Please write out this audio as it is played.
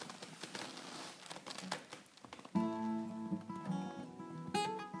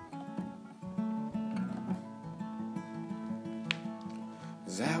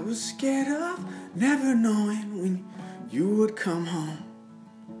'Cause I was scared of never knowing when you would come home,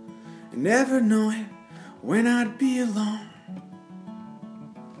 and never knowing when I'd be alone.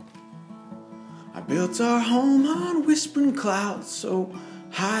 I built our home on whispering clouds so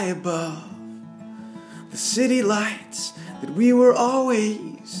high above the city lights that we were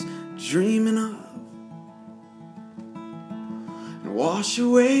always dreaming of, and wash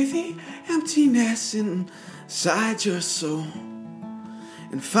away the emptiness inside your soul,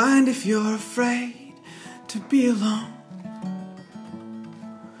 and find if you're afraid to be alone.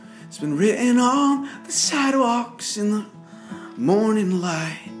 It's been written on the sidewalks in the morning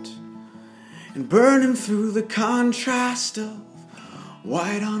light, and burning through the contrast of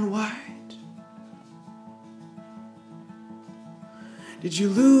white on white. Did you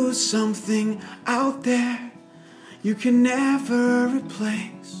lose something out there you can never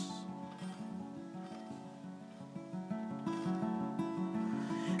replace?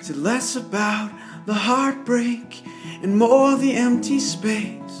 Is it less about the heartbreak and more the empty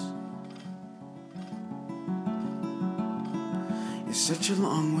space? It's such a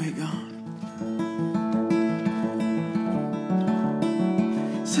long way gone.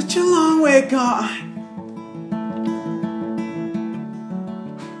 Such a long way gone.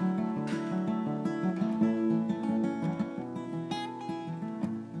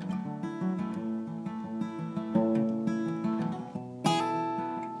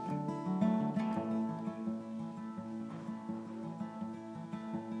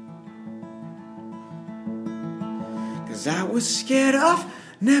 'Cause I was scared of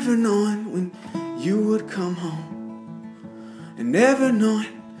never knowing when you would come home, and never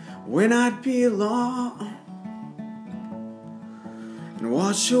knowing when I'd be alone, and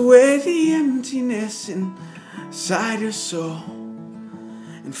wash away the emptiness inside your soul,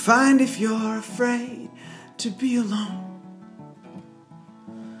 and find if you're afraid to be alone.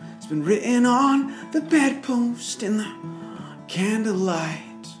 It's been written on the bedpost in the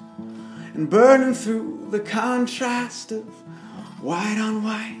candlelight, and burning through the contrast of white on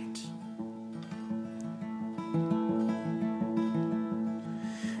white.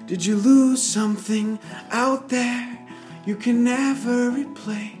 Did you lose something out there you can never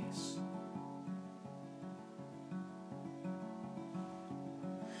replace?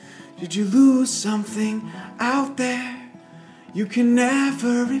 Did you lose something out there you can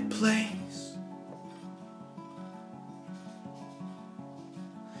never replace?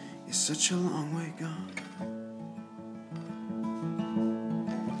 It's such a long way gone.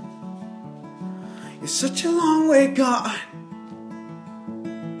 It's such a long way gone.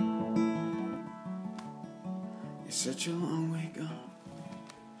 It's such a long